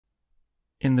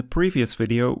In the previous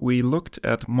video, we looked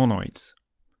at monoids.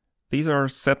 These are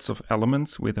sets of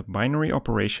elements with a binary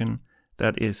operation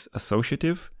that is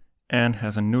associative and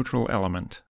has a neutral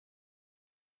element.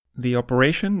 The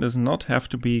operation does not have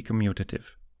to be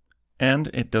commutative, and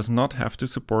it does not have to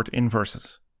support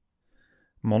inverses.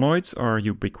 Monoids are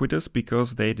ubiquitous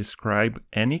because they describe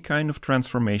any kind of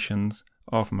transformations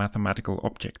of mathematical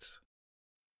objects.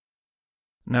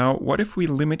 Now, what if we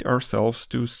limit ourselves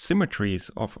to symmetries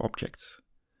of objects?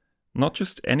 Not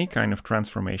just any kind of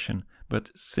transformation,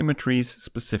 but symmetries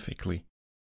specifically.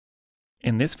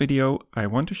 In this video, I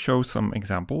want to show some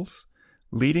examples,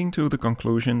 leading to the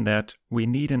conclusion that we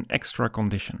need an extra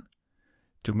condition.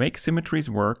 To make symmetries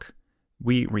work,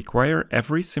 we require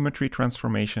every symmetry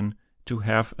transformation to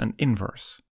have an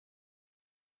inverse.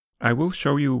 I will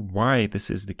show you why this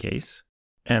is the case,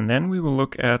 and then we will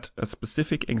look at a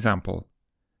specific example,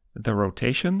 the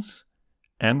rotations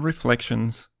and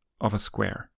reflections of a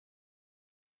square.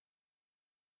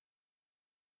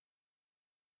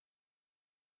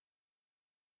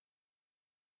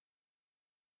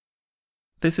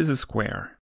 This is a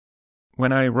square.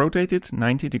 When I rotate it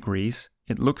 90 degrees,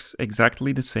 it looks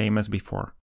exactly the same as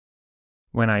before.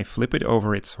 When I flip it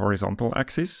over its horizontal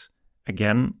axis,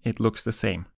 again it looks the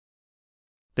same.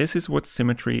 This is what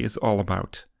symmetry is all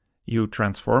about. You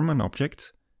transform an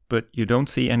object, but you don't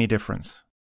see any difference.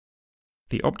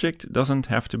 The object doesn't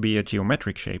have to be a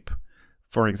geometric shape.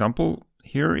 For example,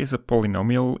 here is a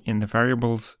polynomial in the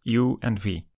variables u and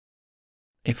v.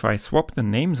 If I swap the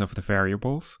names of the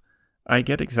variables, I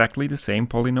get exactly the same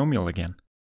polynomial again.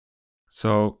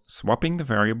 So, swapping the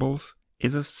variables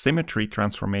is a symmetry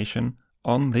transformation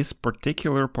on this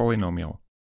particular polynomial.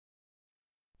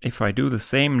 If I do the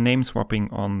same name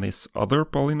swapping on this other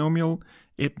polynomial,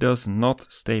 it does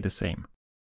not stay the same.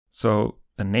 So,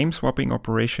 the name swapping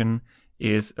operation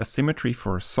is a symmetry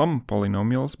for some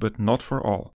polynomials, but not for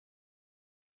all.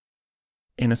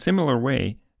 In a similar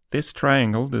way, this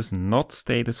triangle does not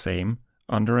stay the same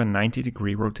under a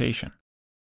 90-degree rotation.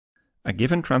 A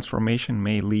given transformation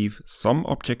may leave some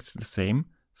objects the same,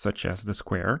 such as the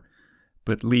square,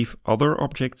 but leave other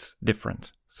objects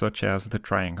different, such as the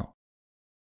triangle.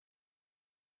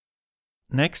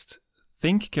 Next,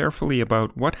 think carefully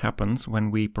about what happens when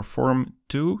we perform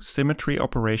two symmetry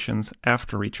operations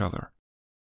after each other.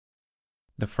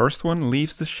 The first one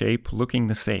leaves the shape looking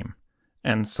the same,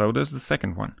 and so does the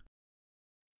second one.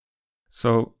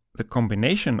 So, the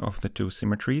combination of the two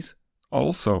symmetries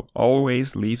also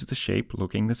always leaves the shape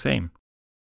looking the same.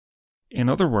 In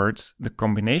other words, the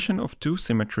combination of two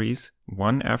symmetries,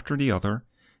 one after the other,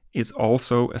 is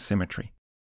also a symmetry.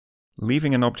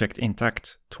 Leaving an object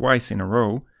intact twice in a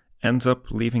row ends up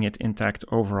leaving it intact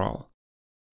overall.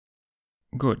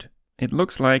 Good. It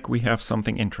looks like we have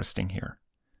something interesting here.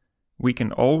 We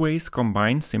can always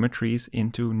combine symmetries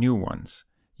into new ones,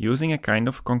 using a kind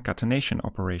of concatenation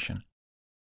operation.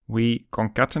 We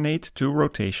concatenate two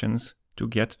rotations to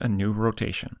get a new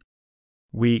rotation.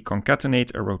 We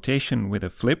concatenate a rotation with a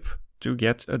flip to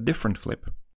get a different flip.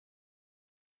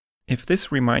 If this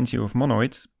reminds you of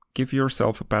monoids, give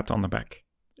yourself a pat on the back.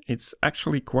 It's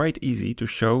actually quite easy to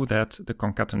show that the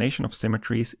concatenation of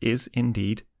symmetries is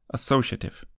indeed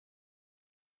associative.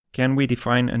 Can we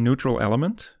define a neutral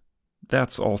element?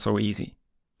 That's also easy.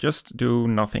 Just do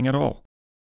nothing at all.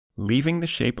 Leaving the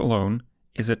shape alone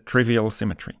is a trivial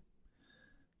symmetry.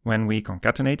 When we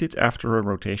concatenate it after a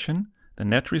rotation, the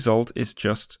net result is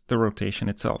just the rotation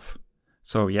itself.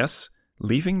 So yes,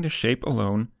 leaving the shape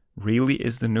alone really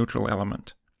is the neutral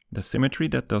element, the symmetry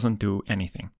that doesn't do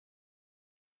anything.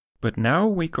 But now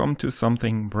we come to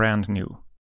something brand new.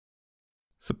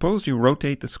 Suppose you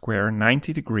rotate the square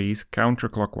 90 degrees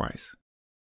counterclockwise.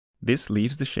 This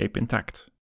leaves the shape intact.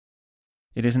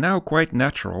 It is now quite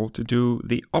natural to do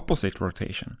the opposite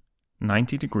rotation,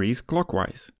 90 degrees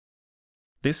clockwise.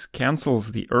 This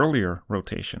cancels the earlier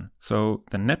rotation, so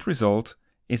the net result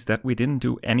is that we didn't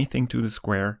do anything to the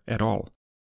square at all.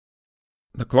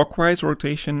 The clockwise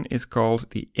rotation is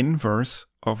called the inverse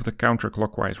of the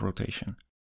counterclockwise rotation.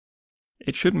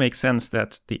 It should make sense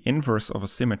that the inverse of a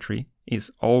symmetry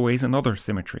is always another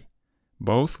symmetry.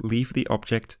 Both leave the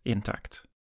object intact.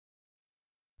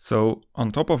 So, on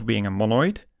top of being a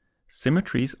monoid,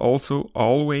 symmetries also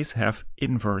always have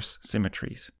inverse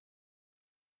symmetries.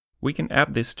 We can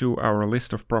add this to our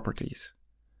list of properties.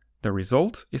 The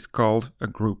result is called a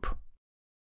group.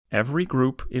 Every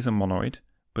group is a monoid,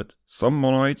 but some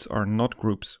monoids are not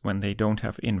groups when they don't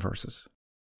have inverses.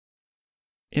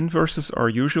 Inverses are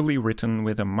usually written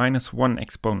with a -1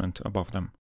 exponent above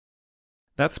them.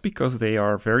 That's because they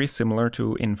are very similar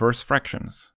to inverse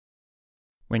fractions.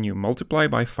 When you multiply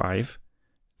by 5,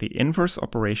 the inverse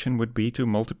operation would be to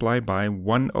multiply by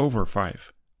 1 over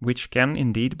 5, which can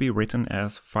indeed be written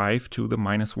as 5 to the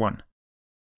minus 1.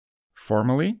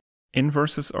 Formally,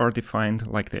 inverses are defined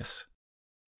like this.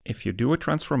 If you do a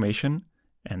transformation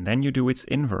and then you do its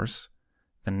inverse,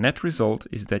 the net result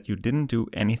is that you didn't do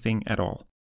anything at all.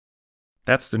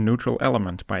 That's the neutral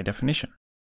element by definition.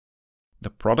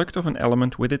 The product of an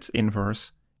element with its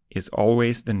inverse is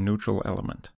always the neutral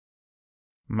element.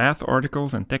 Math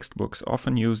articles and textbooks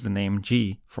often use the name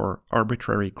G for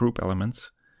arbitrary group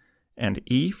elements and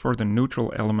E for the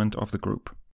neutral element of the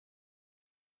group.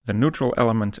 The neutral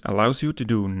element allows you to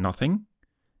do nothing.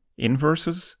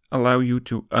 Inverses allow you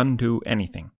to undo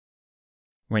anything.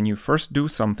 When you first do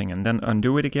something and then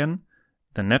undo it again,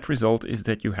 the net result is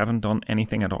that you haven't done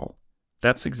anything at all.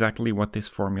 That's exactly what this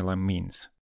formula means.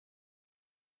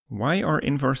 Why are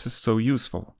inverses so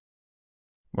useful?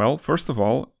 Well, first of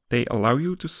all, they allow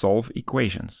you to solve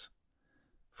equations.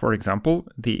 For example,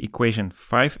 the equation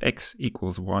 5x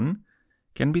equals 1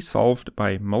 can be solved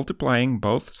by multiplying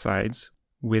both sides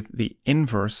with the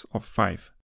inverse of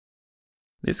 5.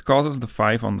 This causes the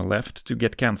 5 on the left to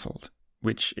get cancelled,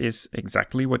 which is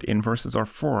exactly what inverses are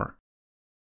for.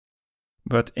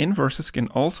 But inverses can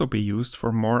also be used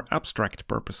for more abstract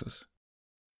purposes.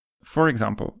 For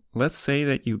example, let's say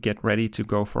that you get ready to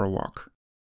go for a walk.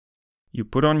 You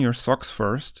put on your socks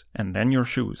first and then your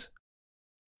shoes.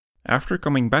 After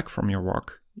coming back from your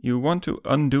walk, you want to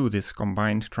undo this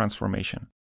combined transformation.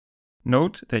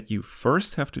 Note that you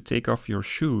first have to take off your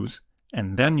shoes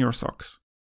and then your socks.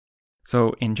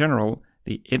 So in general,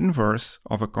 the inverse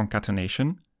of a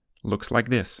concatenation looks like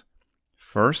this.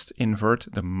 First invert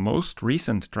the most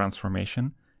recent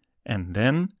transformation and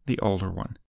then the older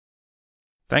one.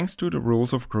 Thanks to the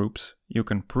rules of groups, you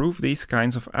can prove these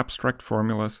kinds of abstract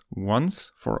formulas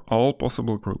once for all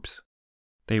possible groups.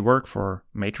 They work for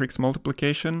matrix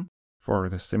multiplication, for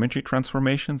the symmetry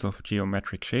transformations of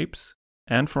geometric shapes,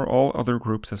 and for all other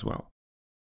groups as well.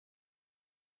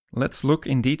 Let's look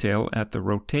in detail at the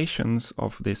rotations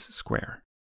of this square.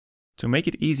 To make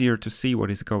it easier to see what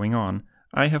is going on,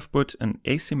 I have put an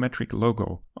asymmetric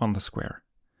logo on the square.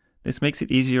 This makes it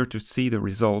easier to see the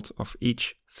result of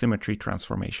each symmetry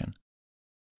transformation.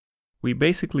 We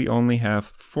basically only have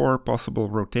 4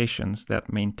 possible rotations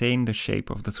that maintain the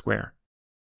shape of the square.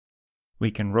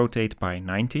 We can rotate by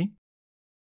 90,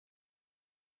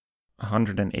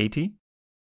 180,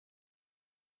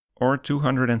 or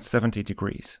 270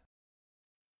 degrees.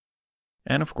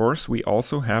 And of course, we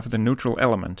also have the neutral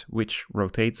element, which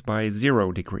rotates by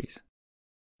 0 degrees.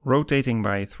 Rotating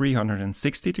by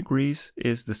 360 degrees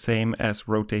is the same as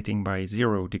rotating by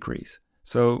 0 degrees,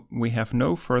 so we have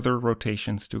no further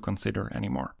rotations to consider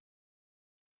anymore.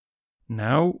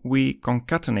 Now we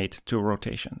concatenate 2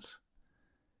 rotations.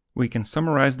 We can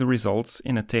summarize the results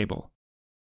in a table.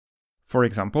 For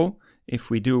example,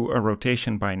 if we do a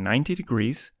rotation by 90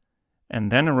 degrees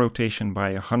and then a rotation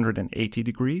by 180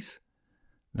 degrees,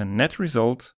 the net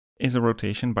result is a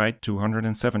rotation by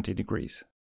 270 degrees.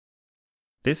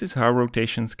 This is how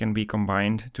rotations can be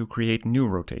combined to create new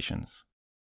rotations.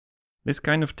 This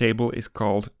kind of table is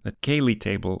called the Cayley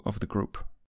table of the group.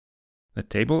 The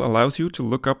table allows you to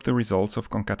look up the results of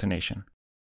concatenation.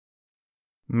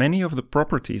 Many of the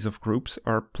properties of groups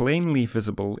are plainly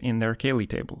visible in their Cayley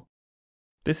table.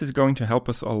 This is going to help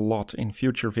us a lot in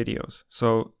future videos,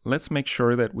 so let's make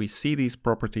sure that we see these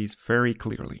properties very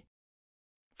clearly.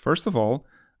 First of all,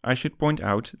 I should point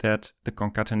out that the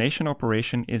concatenation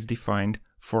operation is defined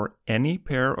for any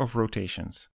pair of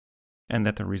rotations, and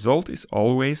that the result is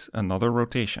always another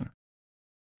rotation.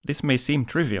 This may seem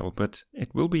trivial, but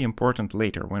it will be important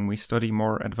later when we study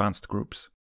more advanced groups.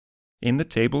 In the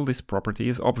table, this property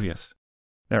is obvious.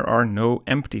 There are no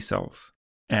empty cells,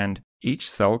 and each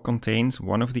cell contains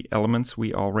one of the elements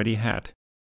we already had.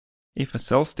 If a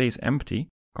cell stays empty,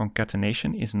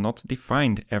 concatenation is not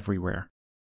defined everywhere.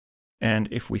 And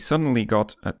if we suddenly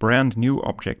got a brand new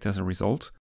object as a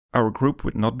result, our group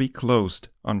would not be closed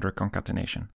under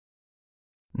concatenation.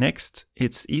 Next,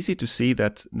 it's easy to see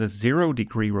that the 0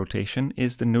 degree rotation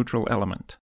is the neutral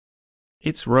element.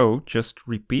 Its row just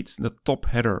repeats the top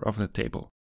header of the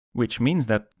table, which means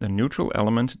that the neutral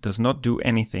element does not do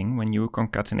anything when you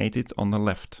concatenate it on the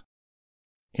left.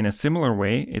 In a similar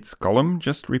way, its column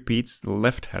just repeats the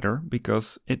left header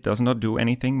because it does not do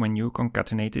anything when you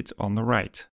concatenate it on the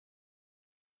right.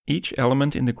 Each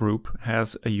element in the group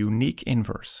has a unique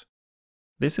inverse.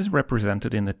 This is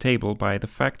represented in the table by the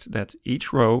fact that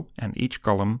each row and each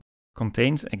column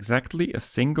contains exactly a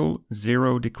single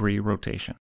 0 degree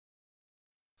rotation.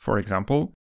 For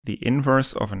example, the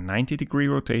inverse of a 90 degree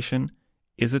rotation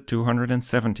is a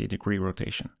 270 degree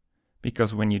rotation,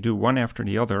 because when you do one after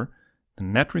the other, the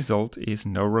net result is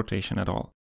no rotation at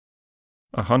all.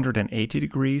 180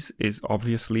 degrees is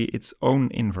obviously its own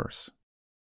inverse.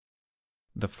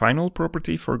 The final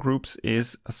property for groups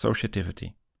is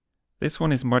associativity. This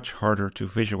one is much harder to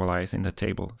visualize in the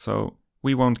table, so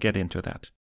we won't get into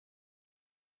that.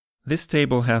 This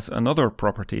table has another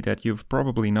property that you've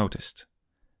probably noticed.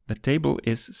 The table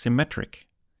is symmetric.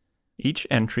 Each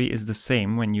entry is the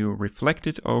same when you reflect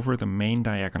it over the main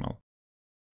diagonal.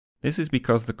 This is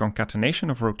because the concatenation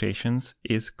of rotations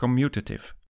is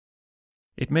commutative.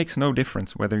 It makes no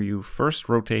difference whether you first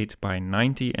rotate by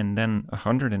 90 and then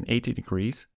 180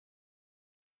 degrees,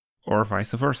 or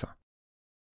vice versa.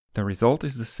 The result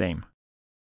is the same.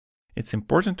 It's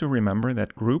important to remember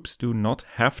that groups do not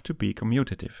have to be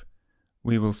commutative.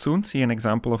 We will soon see an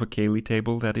example of a Cayley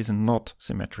table that is not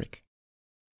symmetric.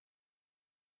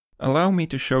 Allow me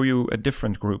to show you a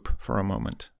different group for a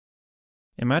moment.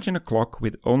 Imagine a clock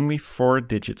with only 4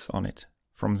 digits on it,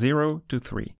 from 0 to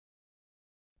 3.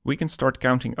 We can start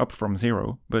counting up from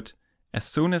 0, but as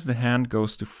soon as the hand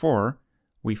goes to 4,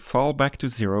 we fall back to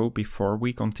 0 before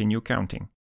we continue counting.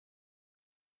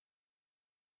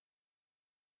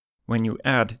 When you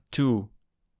add 2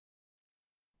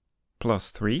 plus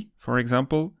 3, for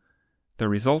example, the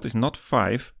result is not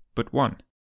 5, but 1.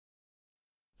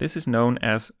 This is known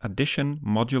as addition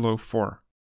modulo 4.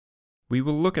 We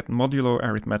will look at modulo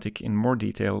arithmetic in more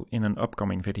detail in an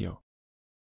upcoming video.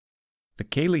 The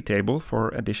Cayley table for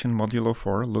addition modulo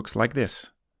 4 looks like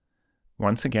this.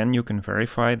 Once again, you can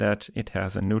verify that it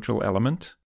has a neutral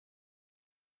element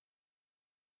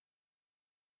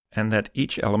and that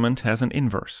each element has an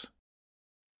inverse.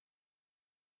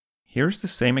 Here's the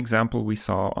same example we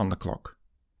saw on the clock.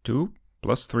 2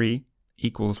 plus 3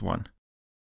 equals 1.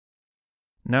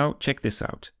 Now check this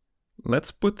out.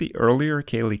 Let's put the earlier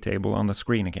Cayley table on the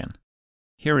screen again.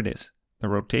 Here it is, the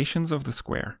rotations of the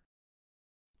square.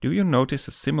 Do you notice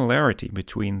a similarity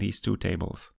between these two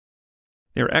tables?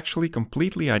 They're actually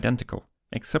completely identical,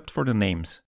 except for the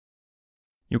names.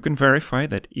 You can verify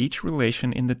that each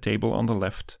relation in the table on the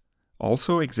left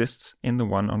also exists in the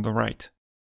one on the right.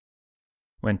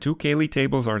 When two Cayley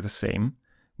tables are the same,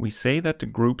 we say that the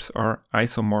groups are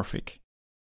isomorphic.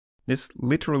 This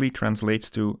literally translates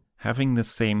to having the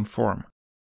same form.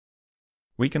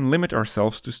 We can limit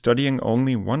ourselves to studying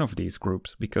only one of these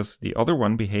groups because the other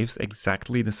one behaves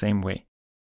exactly the same way.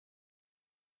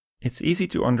 It's easy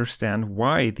to understand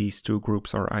why these two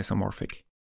groups are isomorphic.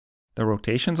 The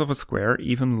rotations of a square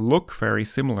even look very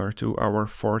similar to our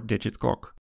 4-digit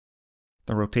clock.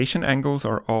 The rotation angles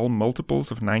are all multiples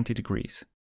of 90 degrees.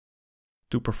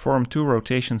 To perform 2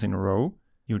 rotations in a row,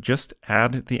 you just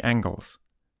add the angles.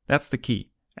 That's the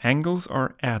key. Angles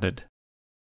are added.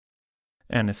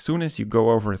 And as soon as you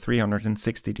go over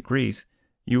 360 degrees,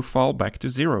 you fall back to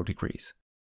 0 degrees.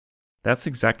 That's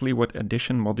exactly what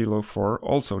addition modulo 4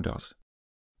 also does.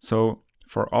 So,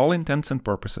 for all intents and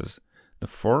purposes, the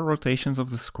 4 rotations of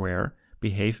the square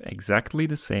behave exactly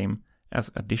the same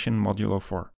as addition modulo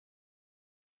 4.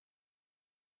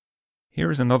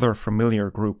 Here is another familiar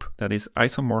group that is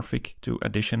isomorphic to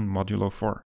addition modulo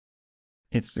 4.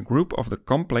 It's the group of the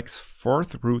complex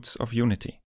fourth roots of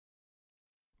unity.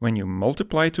 When you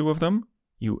multiply 2 of them,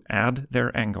 you add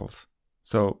their angles.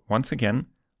 So once again,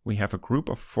 we have a group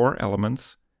of 4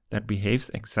 elements that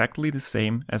behaves exactly the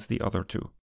same as the other 2.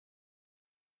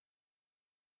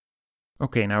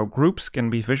 Okay, now groups can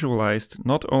be visualized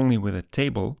not only with a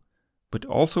table, but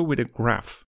also with a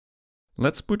graph.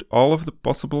 Let's put all of the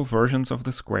possible versions of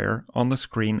the square on the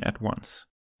screen at once,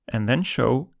 and then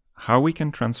show how we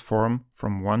can transform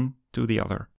from one to the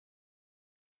other.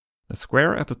 The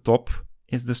square at the top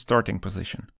is the starting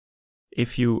position.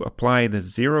 If you apply the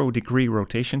 0-degree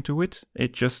rotation to it,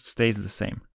 it just stays the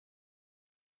same.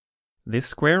 This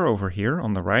square over here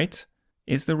on the right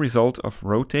is the result of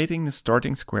rotating the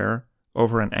starting square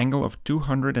over an angle of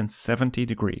 270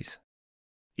 degrees.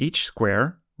 Each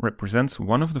square represents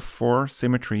one of the 4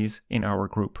 symmetries in our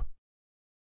group.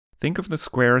 Think of the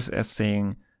squares as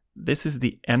saying, this is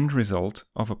the end result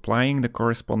of applying the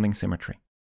corresponding symmetry.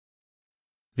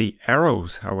 The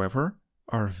arrows, however,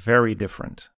 are very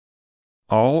different.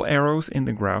 All arrows in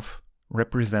the graph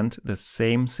represent the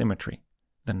same symmetry,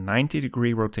 the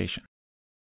 90-degree rotation.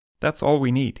 That's all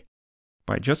we need.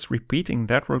 By just repeating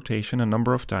that rotation a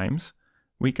number of times,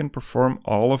 we can perform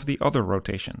all of the other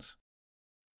rotations.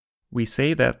 We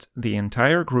say that the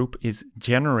entire group is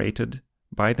generated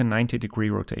by the 90-degree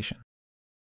rotation.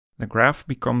 The graph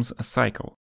becomes a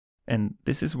cycle, and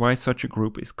this is why such a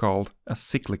group is called a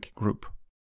cyclic group.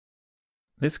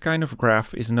 This kind of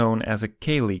graph is known as a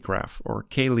Cayley graph or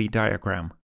Cayley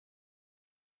diagram.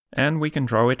 and we can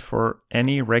draw it for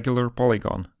any regular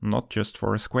polygon, not just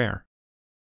for a square.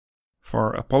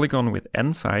 For a polygon with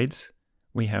n sides,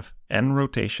 we have n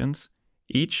rotations,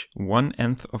 each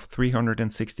 1/n of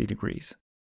 360 degrees.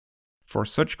 For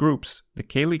such groups, the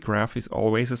Cayley graph is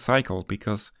always a cycle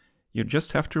because you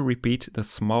just have to repeat the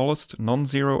smallest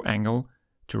non-zero angle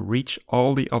to reach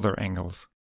all the other angles.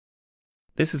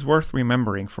 This is worth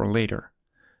remembering for later.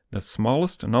 The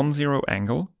smallest non-zero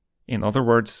angle, in other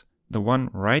words, the one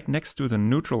right next to the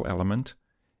neutral element,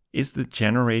 is the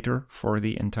generator for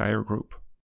the entire group.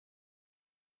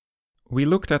 We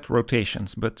looked at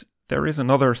rotations, but there is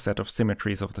another set of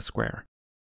symmetries of the square.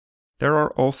 There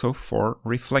are also 4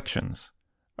 reflections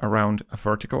around a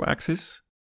vertical axis,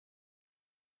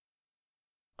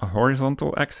 a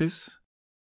horizontal axis,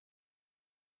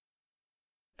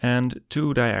 and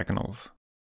 2 diagonals.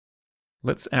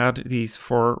 Let's add these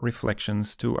 4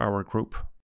 reflections to our group.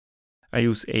 I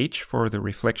use H for the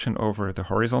reflection over the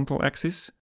horizontal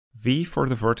axis, V for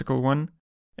the vertical one,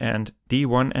 and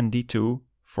D1 and D2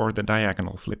 for the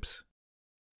diagonal flips.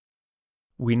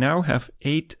 We now have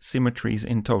 8 symmetries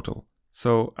in total,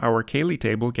 so our Cayley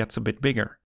table gets a bit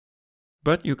bigger.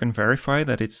 But you can verify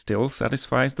that it still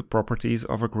satisfies the properties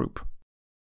of a group.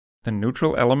 The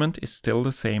neutral element is still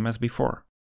the same as before.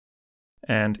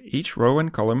 And each row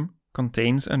and column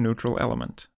contains a neutral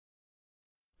element.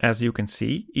 As you can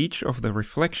see, each of the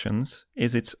reflections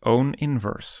is its own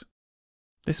inverse.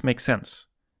 This makes sense.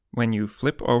 When you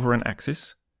flip over an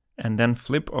axis, and then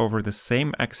flip over the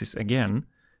same axis again,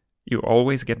 you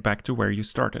always get back to where you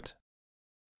started.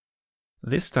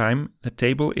 This time, the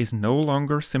table is no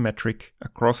longer symmetric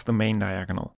across the main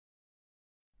diagonal.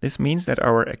 This means that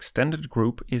our extended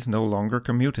group is no longer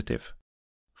commutative.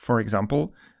 For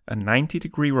example, a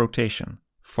 90-degree rotation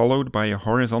followed by a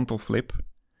horizontal flip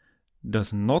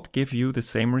does not give you the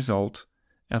same result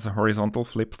as a horizontal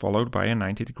flip followed by a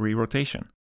 90-degree rotation.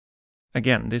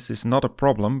 Again, this is not a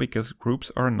problem because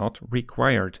groups are not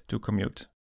required to commute.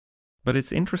 But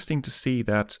it's interesting to see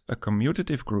that a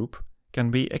commutative group can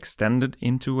be extended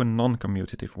into a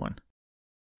non-commutative one.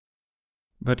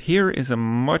 But here is a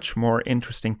much more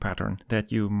interesting pattern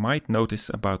that you might notice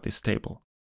about this table.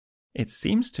 It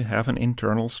seems to have an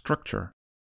internal structure.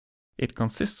 It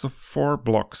consists of 4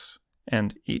 blocks,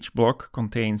 and each block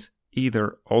contains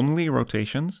either only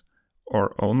rotations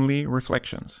or only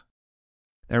reflections.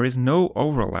 There is no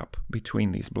overlap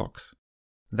between these blocks.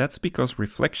 That's because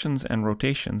reflections and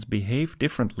rotations behave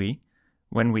differently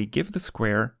when we give the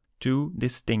square 2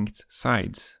 distinct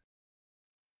sides.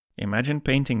 Imagine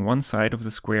painting one side of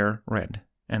the square red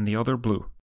and the other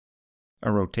blue.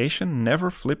 A rotation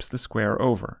never flips the square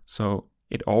over, so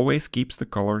it always keeps the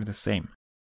color the same.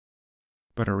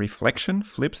 But a reflection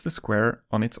flips the square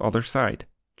on its other side,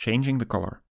 changing the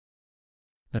color.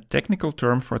 The technical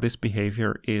term for this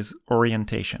behavior is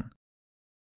orientation.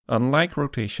 Unlike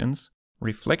rotations,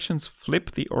 reflections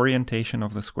flip the orientation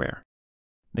of the square.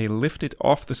 They lift it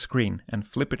off the screen and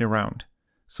flip it around,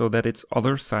 so that its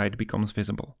other side becomes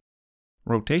visible.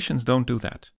 Rotations don't do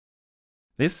that.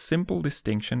 This simple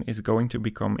distinction is going to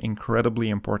become incredibly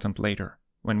important later,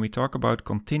 when we talk about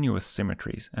continuous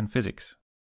symmetries and physics.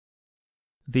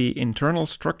 The internal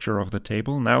structure of the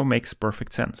table now makes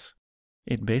perfect sense.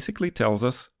 It basically tells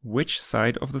us which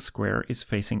side of the square is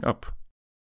facing up.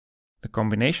 The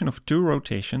combination of 2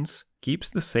 rotations keeps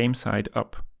the same side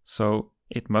up, so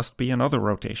it must be another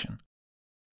rotation.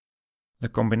 The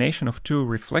combination of 2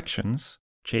 reflections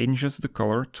changes the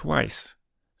color twice,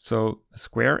 so the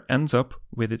square ends up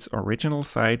with its original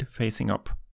side facing up.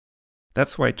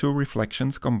 That's why 2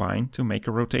 reflections combine to make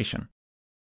a rotation.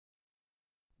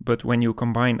 But when you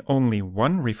combine only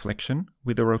 1 reflection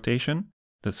with a rotation,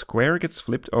 the square gets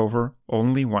flipped over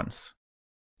only once.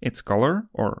 Its color,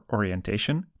 or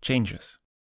orientation, changes.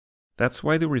 That's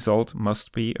why the result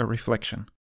must be a reflection.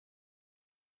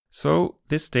 So,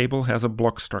 this table has a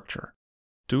block structure.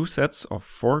 2 sets of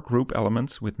 4 group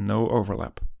elements with no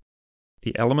overlap.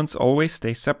 The elements always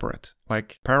stay separate,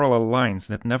 like parallel lines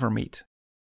that never meet.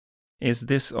 Is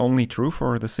this only true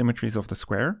for the symmetries of the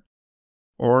square?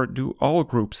 Or do all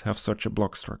groups have such a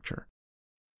block structure?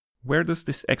 Where does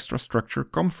this extra structure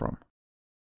come from?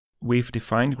 We've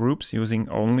defined groups using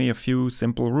only a few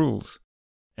simple rules,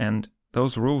 and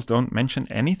those rules don't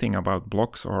mention anything about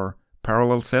blocks or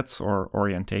parallel sets or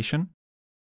orientation.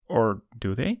 Or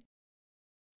do they?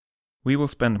 We will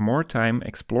spend more time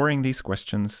exploring these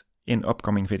questions in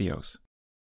upcoming videos.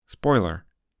 Spoiler,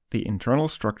 the internal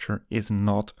structure is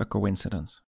not a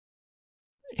coincidence.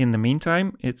 In the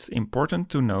meantime, it's important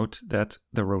to note that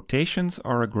the rotations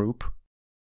are a group,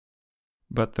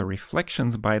 but the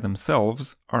reflections by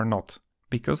themselves are not,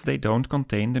 because they don't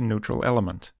contain the neutral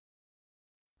element.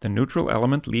 The neutral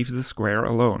element leaves the square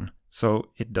alone,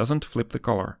 so it doesn't flip the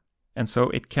color, and so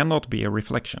it cannot be a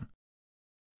reflection.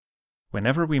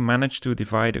 Whenever we manage to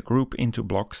divide a group into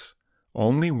blocks,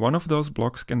 only one of those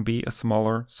blocks can be a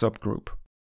smaller subgroup,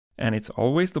 and it's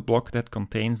always the block that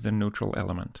contains the neutral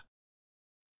element.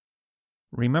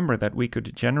 Remember that we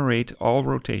could generate all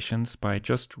rotations by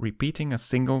just repeating a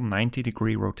single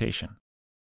 90-degree rotation.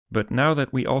 But now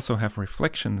that we also have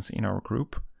reflections in our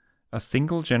group, a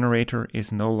single generator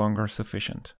is no longer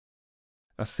sufficient.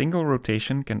 A single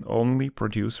rotation can only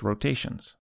produce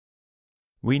rotations.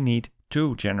 We need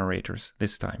two generators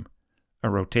this time, a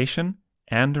rotation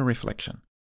and a reflection.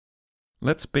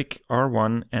 Let's pick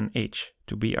R1 and H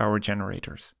to be our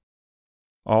generators.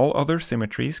 All other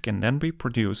symmetries can then be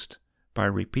produced by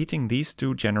repeating these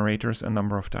two generators a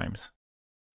number of times.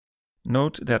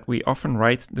 Note that we often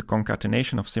write the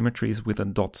concatenation of symmetries with a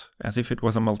dot, as if it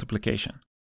was a multiplication.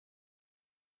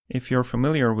 If you're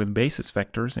familiar with basis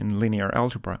vectors in linear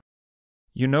algebra,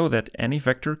 you know that any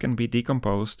vector can be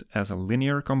decomposed as a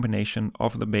linear combination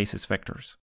of the basis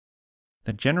vectors.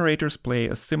 The generators play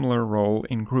a similar role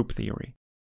in group theory.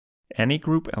 Any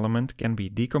group element can be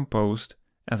decomposed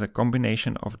as a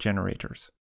combination of generators.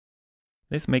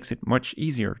 This makes it much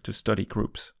easier to study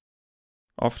groups.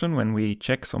 Often when we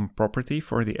check some property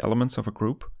for the elements of a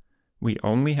group, we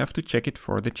only have to check it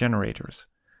for the generators,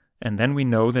 and then we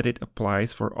know that it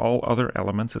applies for all other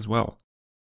elements as well.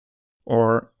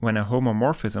 Or when a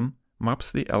homomorphism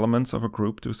maps the elements of a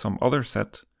group to some other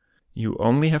set, you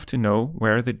only have to know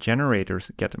where the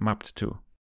generators get mapped to.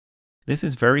 This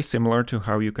is very similar to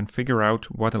how you can figure out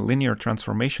what a linear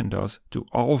transformation does to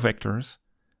all vectors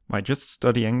by just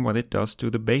studying what it does to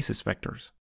the basis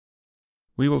vectors.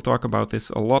 We will talk about this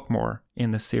a lot more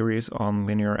in the series on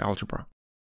linear algebra.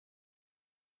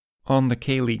 On the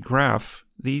Cayley graph,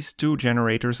 these two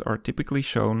generators are typically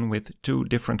shown with two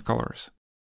different colors.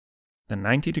 The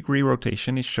 90-degree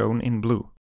rotation is shown in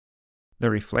blue. The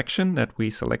reflection that we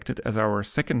selected as our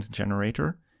second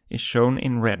generator is shown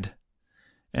in red,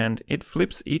 and it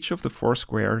flips each of the four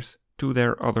squares to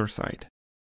their other side.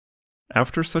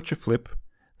 After such a flip,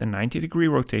 the 90-degree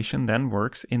rotation then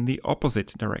works in the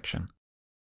opposite direction.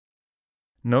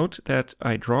 Note that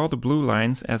I draw the blue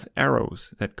lines as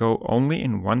arrows that go only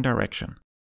in one direction.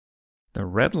 The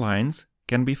red lines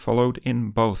can be followed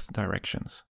in both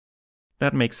directions.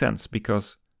 That makes sense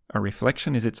because a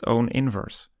reflection is its own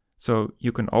inverse, so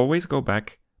you can always go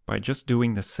back by just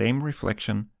doing the same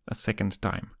reflection a second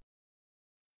time.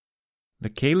 The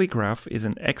Cayley graph is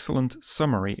an excellent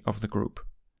summary of the group,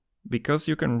 because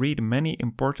you can read many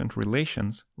important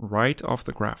relations right off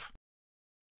the graph.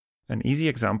 An easy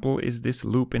example is this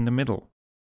loop in the middle.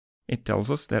 It tells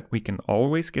us that we can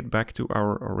always get back to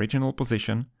our original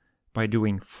position by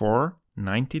doing 4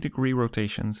 90-degree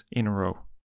rotations in a row.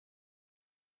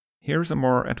 Here's a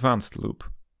more advanced loop.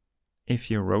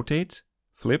 If you rotate,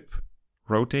 flip,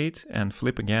 rotate, and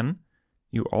flip again,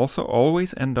 you also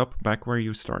always end up back where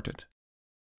you started.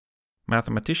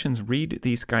 Mathematicians read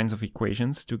these kinds of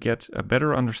equations to get a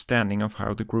better understanding of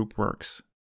how the group works.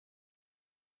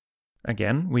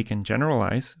 Again, we can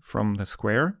generalize from the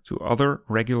square to other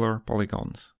regular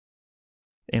polygons.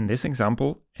 In this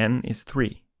example, n is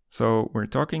 3, so we're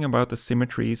talking about the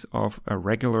symmetries of a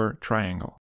regular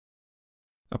triangle.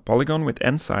 A polygon with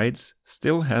n sides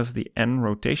still has the n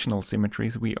rotational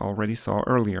symmetries we already saw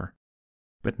earlier,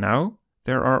 but now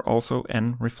there are also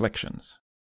n reflections.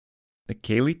 The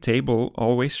Cayley table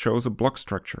always shows a block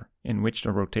structure in which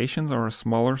the rotations are a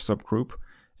smaller subgroup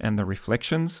and the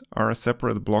reflections are a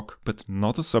separate block but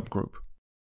not a subgroup.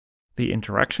 The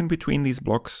interaction between these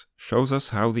blocks shows us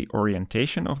how the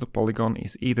orientation of the polygon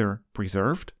is either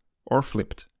preserved or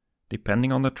flipped,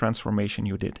 depending on the transformation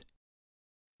you did.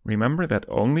 Remember that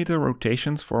only the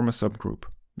rotations form a subgroup,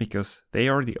 because they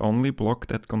are the only block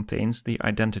that contains the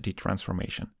identity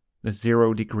transformation, the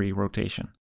 0-degree rotation.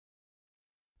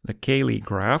 The Cayley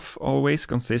graph always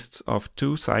consists of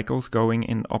 2 cycles going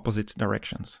in opposite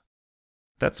directions.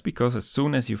 That's because as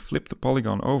soon as you flip the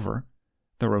polygon over,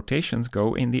 the rotations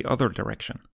go in the other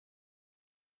direction.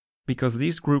 Because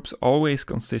these groups always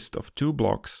consist of 2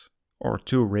 blocks, or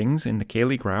 2 rings in the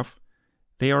Cayley graph,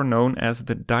 they are known as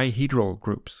the dihedral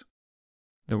groups.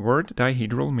 The word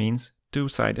dihedral means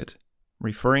two-sided,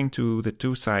 referring to the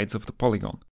 2 sides of the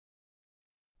polygon.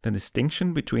 The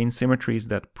distinction between symmetries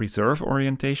that preserve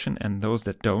orientation and those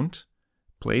that don't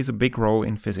plays a big role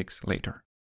in physics later.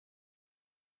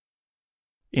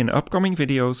 In upcoming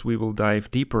videos, we will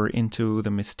dive deeper into the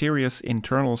mysterious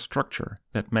internal structure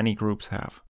that many groups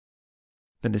have.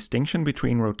 The distinction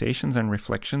between rotations and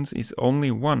reflections is only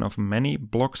one of many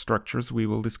block structures we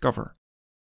will discover.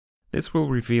 This will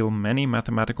reveal many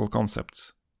mathematical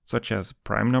concepts, such as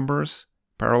prime numbers,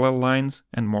 parallel lines,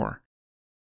 and more.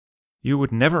 You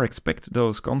would never expect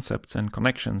those concepts and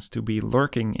connections to be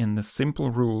lurking in the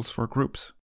simple rules for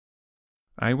groups.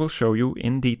 I will show you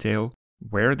in detail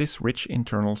where this rich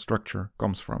internal structure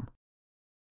comes from.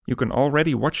 You can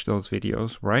already watch those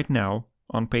videos right now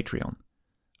on Patreon.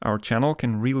 Our channel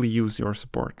can really use your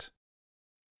support.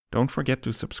 Don't forget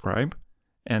to subscribe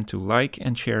and to like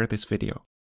and share this video.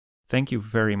 Thank you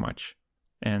very much,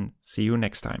 and see you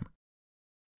next time.